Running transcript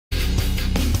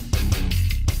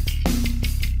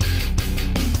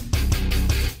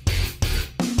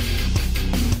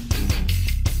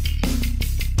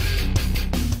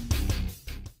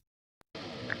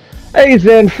Hey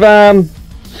Zen fam!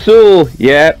 So,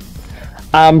 yeah,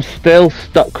 I'm still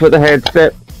stuck with the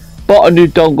headset. Bought a new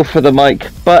dongle for the mic,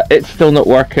 but it's still not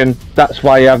working. That's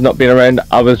why I've not been around.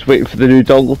 I was waiting for the new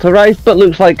dongle to arrive, but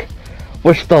looks like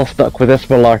we're still stuck with this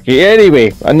malarkey.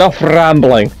 Anyway, enough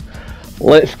rambling.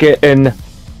 Let's get in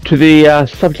to the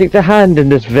subject at hand in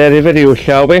this very video,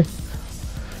 shall we?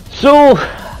 So,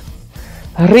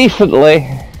 recently,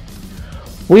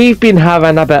 we've been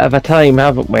having a bit of a time,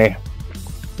 haven't we?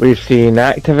 We've seen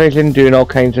Activision doing all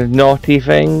kinds of naughty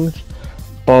things,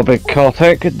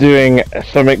 Boycotts doing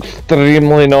some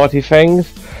extremely naughty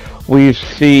things. We've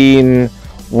seen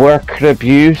worker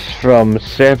abuse from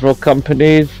several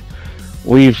companies.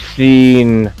 We've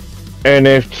seen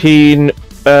NFTs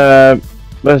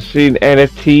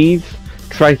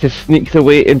try to sneak their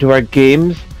way into our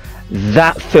games.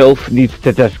 That filth needs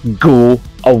to just go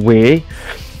away.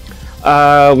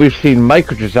 We've seen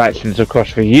microtransactions, of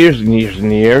course, for years and years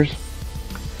and years.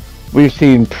 We've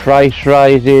seen price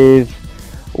rises.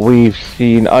 We've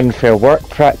seen unfair work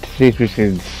practices. We've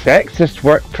seen sexist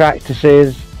work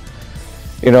practices.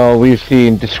 You know, we've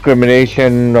seen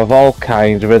discrimination of all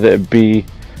kinds, whether it be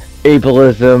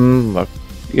ableism, or,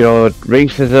 you know,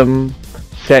 racism,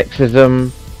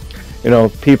 sexism. You know,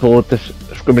 people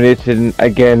discriminating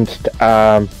against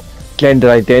gender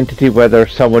identity, whether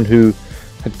someone who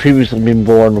had previously been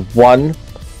born one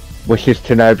wishes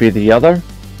to now be the other.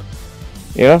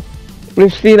 You know,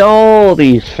 we've seen all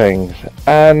these things,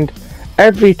 and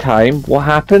every time what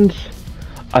happens,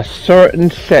 a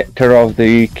certain sector of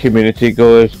the community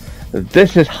goes,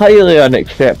 this is highly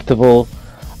unacceptable,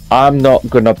 I'm not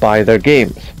gonna buy their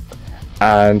games.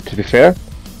 And to be fair,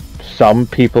 some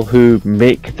people who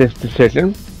make this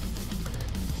decision,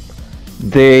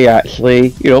 they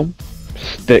actually, you know,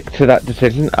 stick to that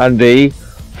decision, and they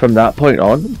from that point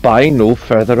on buy no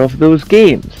further of those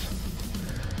games.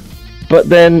 But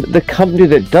then the company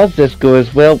that does this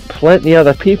goes, well, plenty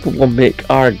other people will make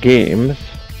our games,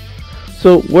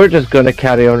 so we're just going to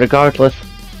carry on regardless.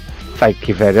 Thank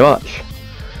you very much.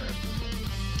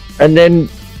 And then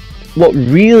what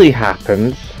really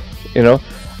happens, you know,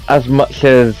 as much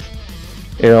as,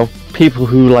 you know, people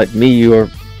who like me or,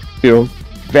 you know,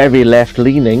 very left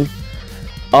leaning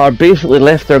are basically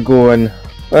left there going,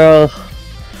 well,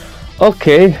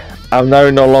 okay, I'm now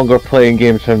no longer playing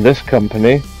games from this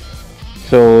company,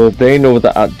 so they know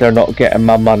that they're not getting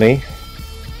my money.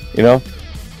 You know,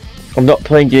 I'm not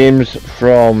playing games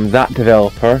from that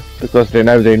developer because they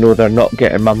know they're not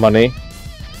getting my money.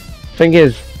 Thing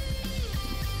is,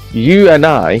 you and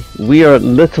I, we are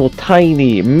little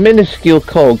tiny minuscule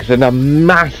cogs in a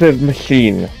massive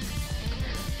machine.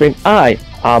 I mean, I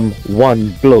am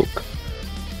one bloke,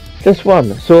 just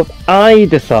one. So if I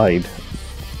decide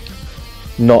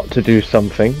not to do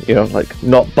something, you know, like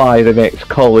not buy the next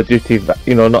Call of Duty,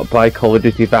 you know, not buy Call of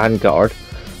Duty Vanguard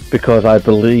because I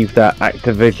believe that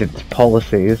Activision's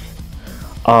policies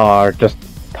are just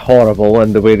horrible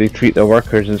and the way they treat their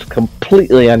workers is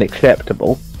completely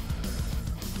unacceptable,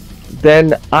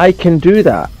 then I can do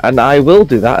that, and I will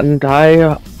do that, and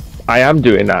I am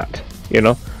doing that. You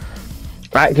know,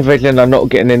 Activision are not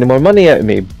getting any more money out of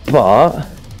me, but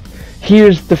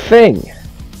here's the thing.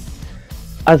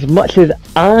 As much as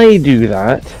I do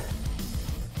that,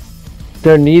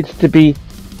 there needs to be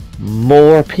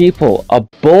more people. A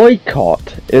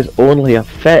boycott is only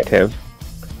effective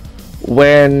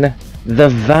when the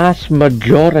vast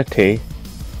majority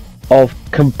of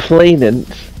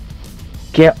complainants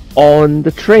get on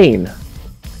the train.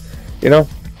 You know,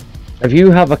 if you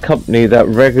have a company that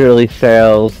regularly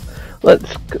sells,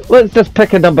 let's just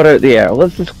pick a number out the air.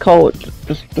 Let's just call it,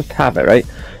 just have it, right?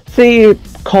 Say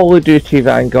Call of Duty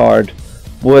Vanguard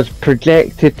was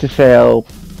projected to sell,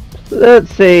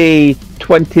 let's say,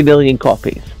 20 million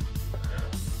copies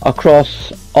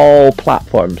across all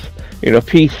platforms, you know,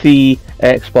 PC,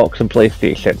 Xbox and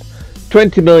PlayStation.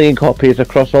 20 million copies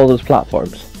across all those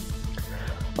platforms.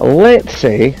 Let's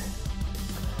say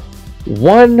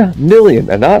 1 million,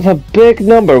 and that's a big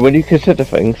number when you consider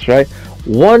things, right?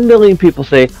 1 million people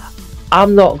say,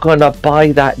 I'm not gonna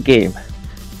buy that game.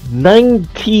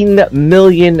 19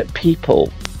 million people,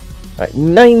 right?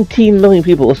 19 million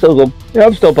people will still go, yeah,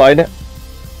 I'm still buying it.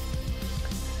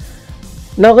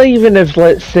 Now, even if,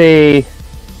 let's say,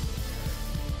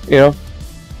 you know,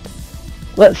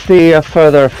 let's say a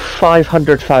further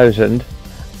 500,000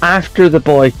 after the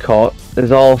boycott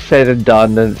is all said and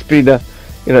done, and it's been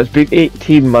it's been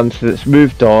 18 months and it's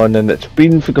moved on and it's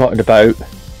been forgotten about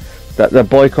that the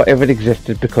boycott ever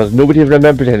existed because nobody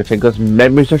remembers anything because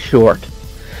memories are short.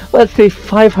 Let's say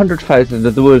 500,000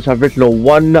 of those original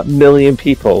 1 million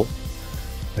people,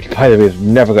 which by the way is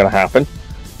never going to happen,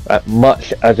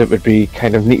 much as it would be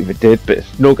kind of neat if it did, but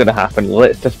it's not going to happen.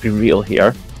 Let's just be real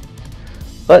here.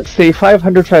 Let's say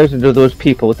 500,000 of those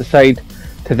people decide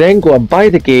to then go and buy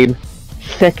the game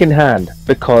second hand,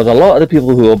 because a lot of the people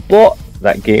who have bought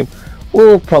that game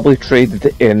will have probably traded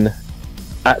it in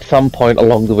at some point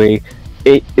along the way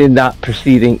in that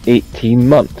preceding 18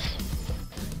 months.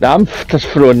 Now I'm just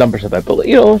throwing numbers about, but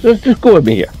you know, just go with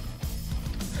me here.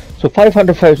 So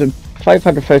 500,000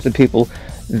 people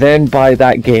then buy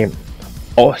that game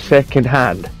second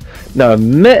hand. Now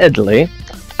admittedly,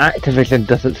 Activision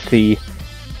doesn't see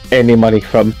any money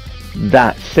from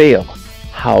that sale.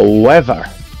 However,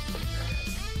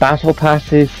 battle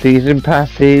passes, season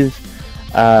passes,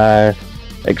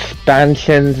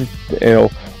 expansions, you know,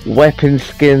 weapon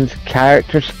skins,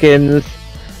 character skins,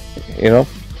 you know,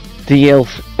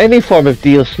 DLC, any form of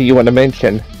DLC you want to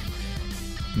mention,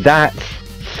 that's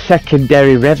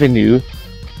secondary revenue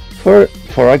for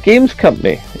a games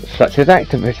company such as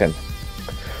Activision.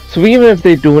 So even if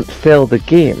they don't sell the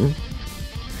game,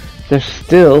 they're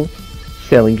still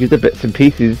selling you the bits and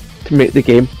pieces to make the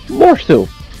game more so.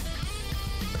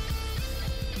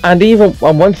 And even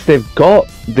once you've got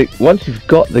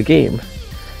the game,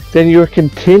 then you're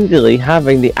continually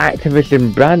having the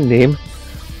Activision brand name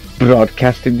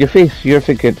broadcast in your face. You're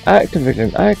thinking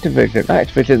Activision, Activision,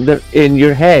 Activision. They're in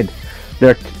your head.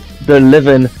 They're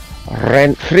living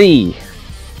rent free.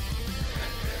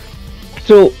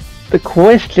 So the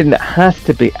question that has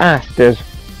to be asked is,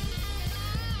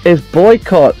 if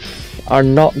boycotts are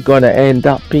not going to end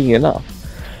up being enough,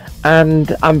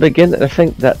 and I'm beginning to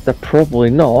think that they're probably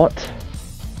not,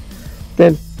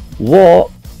 then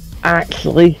what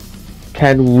actually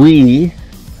can we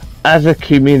as a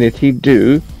community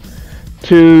do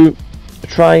to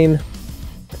try and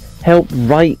help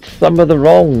right some of the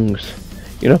wrongs?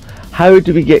 You know, how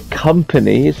do we get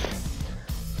companies,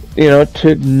 you know,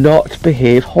 to not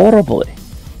behave horribly?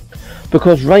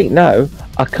 Because right now,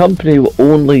 a company will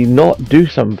only not do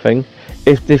something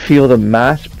if they feel the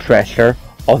mass pressure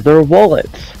of their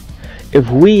wallets. If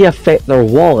we affect their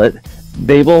wallet,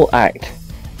 they will act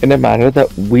in a manner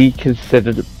that we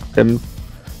consider them,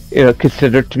 you know,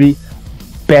 considered to be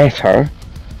better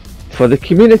for the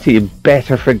community,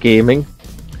 better for gaming,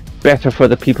 better for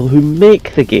the people who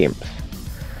make the games.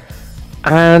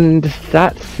 And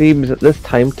that seems at this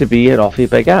time to be an awfully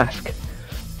big ask.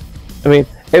 I mean,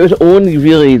 it was only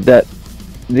really that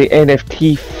the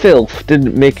NFT filth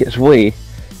didn't make its way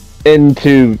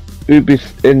into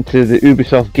the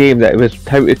Ubisoft game that it was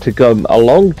touted to come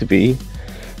along to be,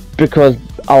 because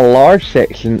a large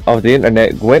section of the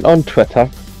internet went on Twitter,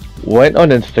 went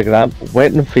on Instagram,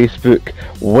 went on Facebook,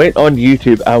 went on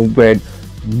YouTube and went,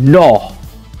 no.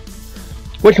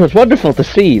 Which was wonderful to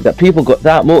see, that people got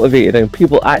that motivated and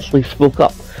people actually spoke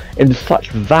up in such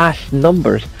vast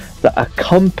numbers that a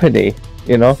company,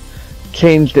 you know,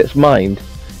 changed its mind,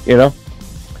 you know.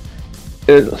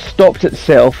 It stopped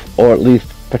itself, or at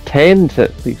least pretends,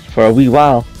 at least for a wee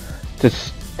while, to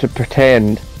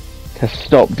pretend to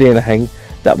stop doing anything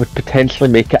that would potentially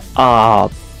make it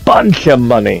a bunch of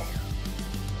money.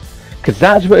 Because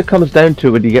that's what it comes down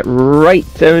to when you get right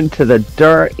down to the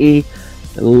dirty,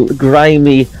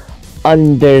 grimy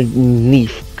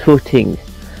underneath coating,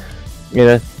 you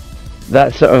know,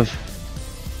 that sort of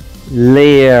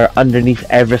layer underneath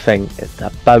everything. It's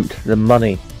about the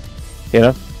money, you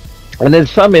know. And in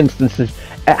some instances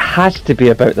it has to be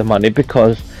about the money,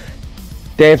 because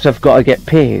devs have got to get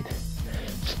paid,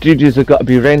 studios have got to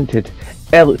be rented,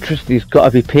 electricity's got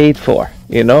to be paid for,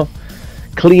 you know,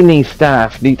 cleaning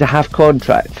staff need to have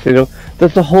contracts, you know.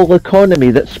 There's a whole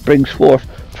economy that springs forth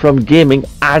from gaming,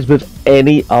 as with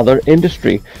any other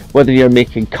industry, whether you're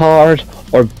making cars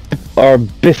or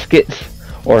biscuits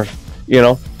or, you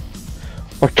know,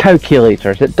 or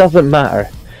calculators. It doesn't matter.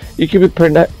 You could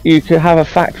have a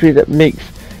factory that makes,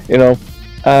 you know,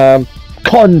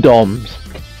 condoms.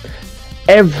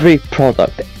 Every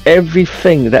product,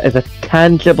 everything that is a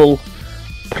tangible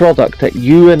product that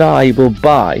you and I will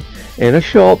buy in a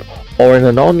shop or in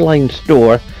an online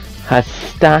store has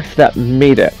staff that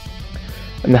made it,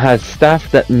 and has staff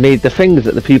that made the things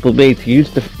that the people made to use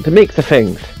to make the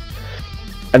things.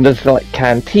 And there's like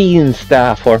canteen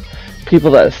staff or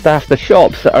people that staff the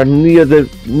shops that are near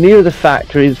the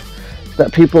factories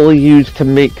that people use to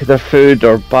make their food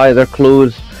or buy their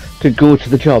clothes to go to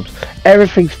the jobs.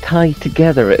 Everything's tied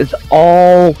together. It's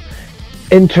all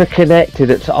interconnected.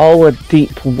 It's all a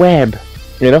deep web,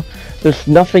 you know. There's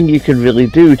nothing you can really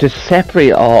do to separate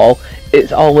it all.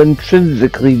 It's all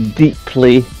intrinsically,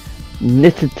 deeply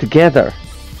knitted together.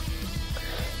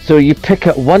 So you pick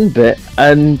at one bit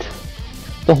and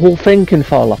the whole thing can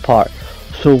fall apart.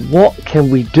 So what can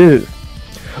we do?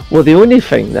 Well, the only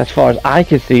thing, as far as I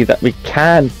can see, that we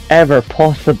can ever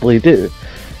possibly do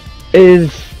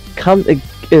is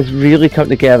really come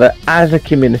together as a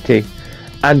community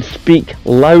and speak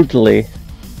loudly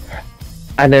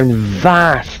and in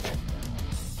vast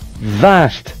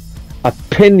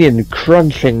opinion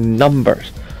crunching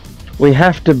numbers. We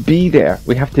have to be there.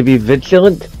 We have to be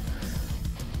vigilant.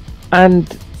 And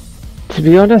to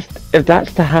be honest, if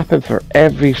that's to happen for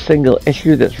every single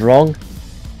issue that's wrong,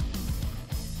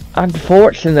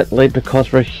 unfortunately,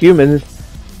 because we're humans,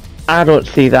 I don't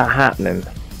see that happening.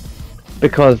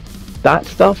 Because that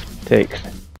stuff takes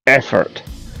effort.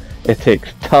 It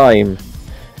takes time.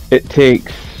 It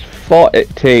takes thought.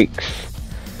 It takes,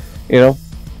 it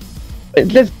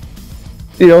just,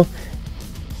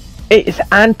 it's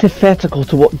antithetical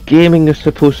to what gaming is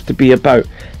supposed to be about.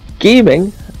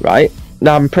 Gaming, right?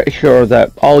 Now I'm pretty sure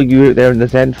that all you out there in the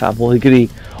Zen fam will agree,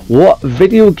 what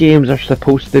video games are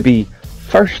supposed to be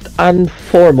first and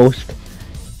foremost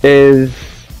is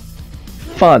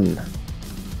fun,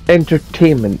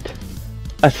 entertainment,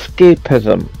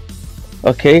 escapism.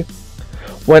 Okay?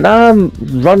 When I'm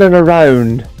running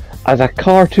around as a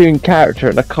cartoon character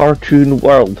in a cartoon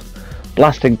world,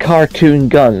 blasting cartoon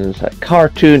guns at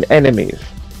cartoon enemies,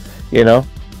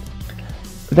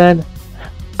 then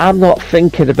I'm not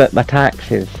thinking about my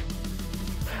taxes.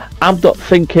 I'm not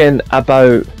thinking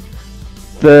about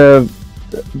the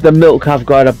milk I've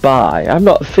got to buy. I'm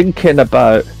not thinking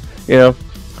about,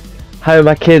 how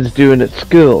my kid's doing at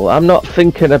school. I'm not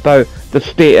thinking about the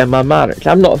state of my marriage.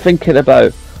 I'm not thinking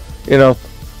about,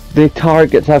 the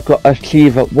targets I've got to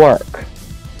achieve at work.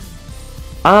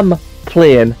 I'm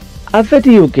playing a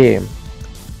video game.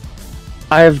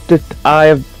 I'm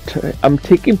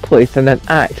taking place in an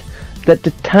act that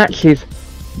detaches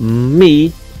me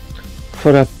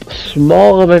for a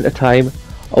small amount of time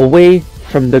away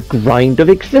from the grind of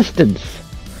existence.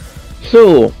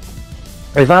 So,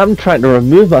 if I'm trying to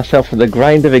remove myself from the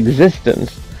grind of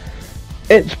existence,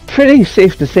 it's pretty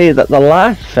safe to say that the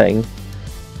last thing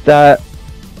that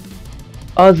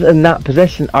us in that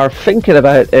position are thinking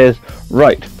about is,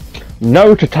 right,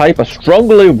 now to type a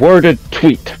strongly worded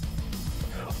tweet,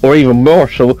 or even more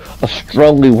so, a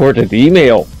strongly worded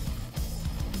email.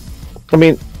 I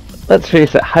mean, let's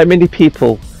face it, how many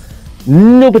people,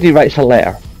 nobody writes a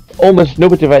letter. Almost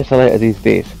nobody writes a letter these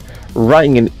days.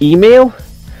 Writing an email?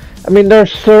 I mean, there are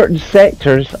certain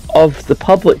sectors of the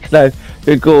public now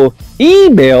who go,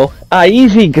 email? Ah,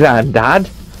 easy, Grandad.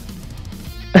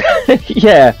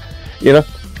 Yeah,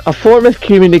 a form of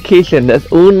communication that's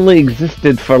only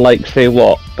existed for, like, say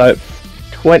what, about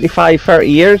 25, 30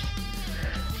 years?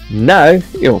 Now,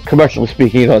 commercially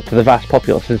speaking, to the vast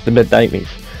populace since the mid-90s,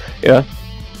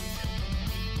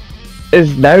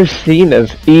 is now seen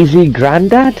as easy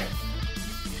Grandad?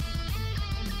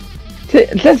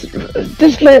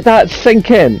 Just let that sink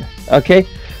in, okay?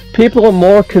 People are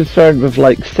more concerned with,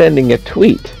 like, sending a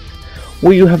tweet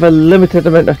where you have a limited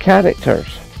amount of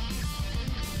characters.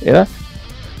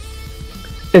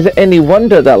 Is it any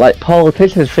wonder that, like,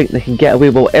 politicians think they can get away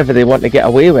with whatever they want to get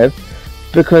away with?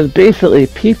 Because basically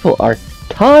people are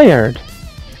tired,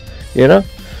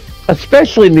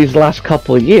 especially in these last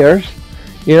couple of years,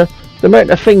 the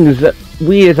amount of things that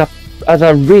we as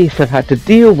a race have had to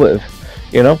deal with,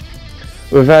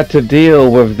 we've had to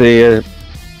deal with the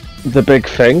big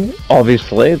thing,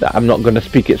 obviously, that I'm not going to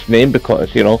speak its name because,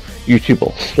 YouTube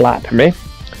will slap me.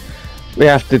 We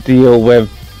have to deal with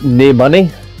no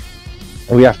money.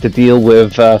 We have to deal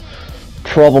with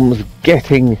problems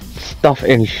getting stuff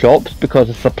in shops because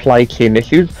of supply chain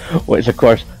issues, which of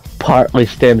course partly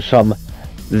stems from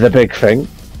the big thing.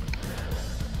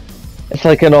 It's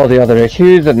like in all the other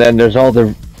issues, and then there's all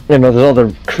the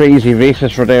crazy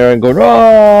racists running around going,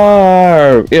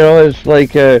 "Oh!" It's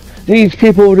like these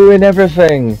people ruin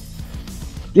everything.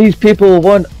 These people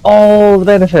want all the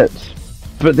benefits,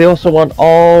 but they also want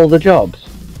all the jobs.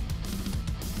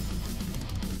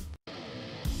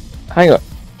 Hang on,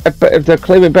 but if they're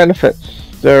claiming benefits,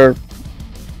 they're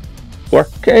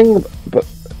working, but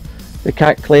they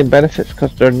can't claim benefits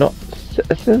because they're not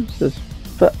citizens.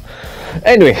 But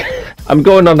anyway, I'm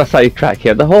going on a sidetrack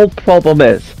here. The whole problem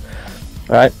is,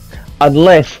 right,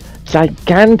 unless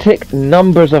gigantic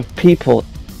numbers of people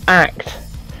act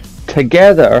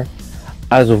together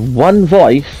as one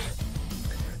voice,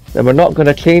 then we're not going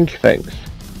to change things.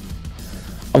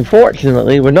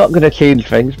 Unfortunately, we're not going to change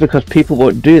things because people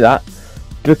won't do that,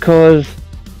 because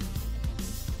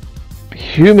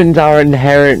humans are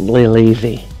inherently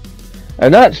lazy.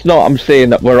 And that's not, I'm saying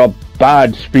that we're a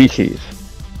bad species.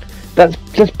 That's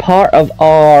just part of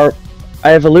our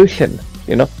evolution,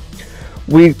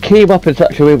 we came up in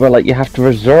such a way where like you have to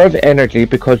reserve energy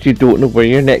because you don't know where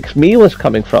your next meal is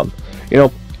coming from. You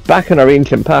know, back in our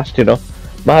ancient past, you know,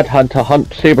 Mad Hunter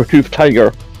hunt saber-toothed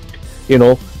tiger, you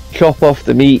know, chop off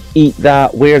the meat, eat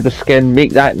that, wear the skin,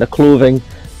 make that into clothing,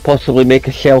 possibly make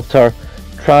a shelter,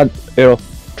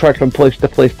 trudge from place to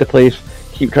place to place,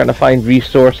 keep trying to find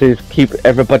resources, keep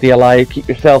everybody alive, keep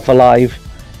yourself alive,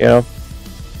 you know.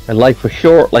 And life was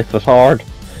short, life was hard,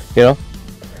 you know.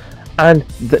 And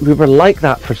we were like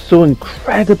that for so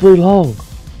incredibly long.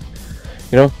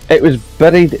 You know, it was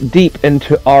buried deep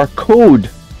into our code.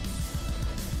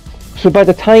 So by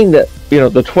the time that, you know,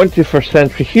 the 21st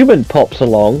century human pops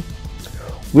along,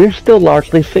 we're still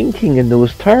largely thinking in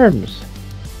those terms.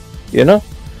 You know?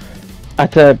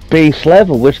 At a base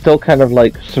level, we're still kind of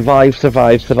like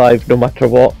survive no matter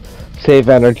what, save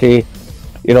energy,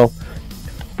 you know.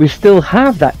 We still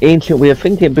have that ancient way of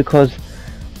thinking because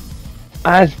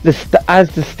as the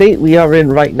state we are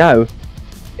in right now,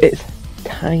 it's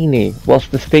tiny,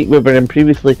 whilst the state we were in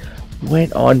previously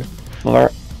went on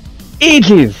for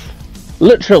ages,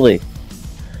 literally.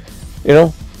 You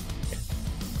know,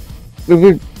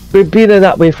 we've been in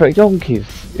that way for donkeys.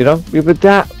 You know, we were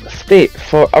that state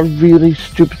for a really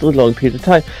stupidly long period of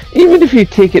time. Even if you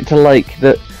take it to like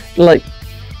the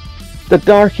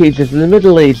Dark Ages and the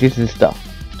Middle Ages and stuff,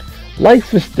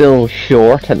 life was still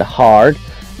short and hard,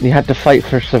 and you had to fight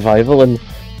for survival. And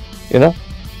you know,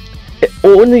 it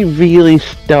only really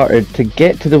started to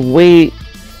get to the way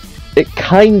it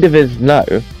kind of is now,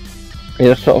 you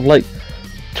know, sort of like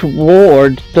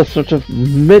towards the sort of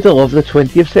middle of the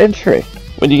 20th century,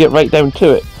 when you get right down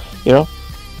to it, you know.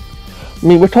 I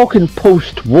mean, we're talking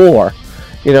post-war,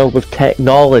 you know, with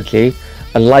technology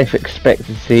and life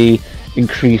expectancy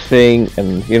increasing,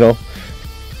 and, you know,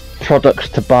 products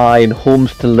to buy and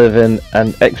homes to live in,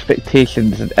 and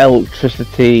expectations and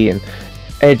electricity and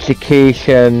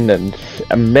education and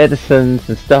medicines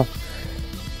and stuff.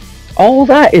 All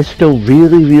that is still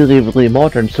really, really, really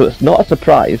modern, so it's not a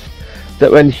surprise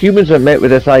that when humans are met with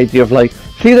this idea of like,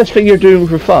 see this thing you're doing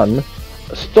for fun,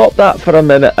 stop that for a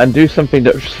minute and do something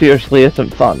that seriously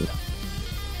isn't fun.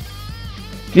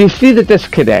 Do you see the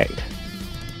disconnect?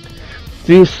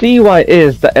 Do you see why it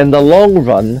is that in the long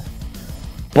run,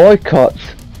 boycotts,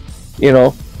 you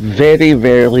know, very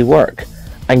rarely work?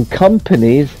 And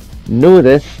companies know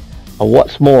this, and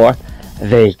what's more,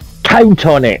 they count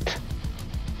on it.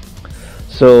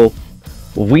 So,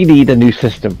 we need a new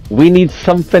system. We need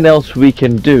something else we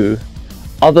can do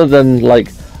other than like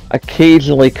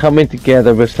occasionally coming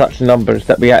together with such numbers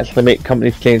that we actually make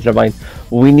companies change their mind.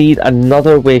 We need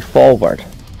another way forward,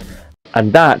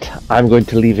 and that I'm going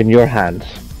to leave in your hands.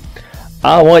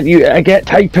 I want you to get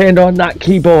typing on that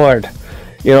keyboard,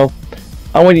 you know.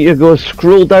 I want you to go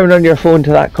scroll down on your phone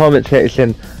to that comment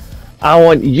section. I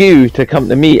want you to come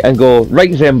to me and go,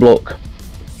 right Zen bloke,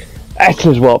 this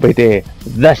is what we do,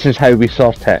 this is how we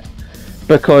sort it,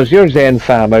 because you're Zen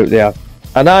fam out there,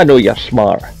 and I know you're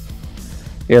smart.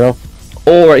 You know,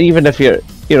 or even if you're,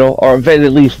 you know, or at very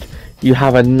least you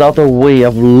have another way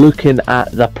of looking at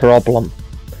the problem.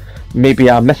 Maybe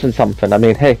I'm missing something. I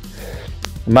mean, hey,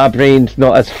 my brain's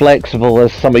not as flexible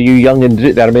as some of you youngins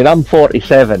out there. I mean, I'm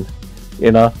 47,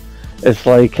 you know. It's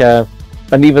like,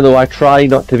 and even though I try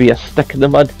not to be a stick in the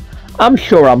mud, I'm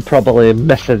sure I'm probably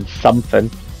missing something.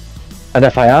 And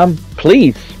if I am,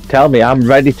 please tell me. I'm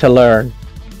ready to learn.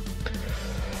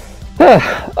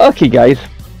 Okay, guys.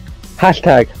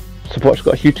 Hashtag support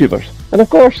Scottish YouTubers. And of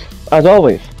course, as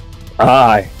always,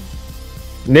 aye,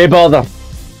 nae bother.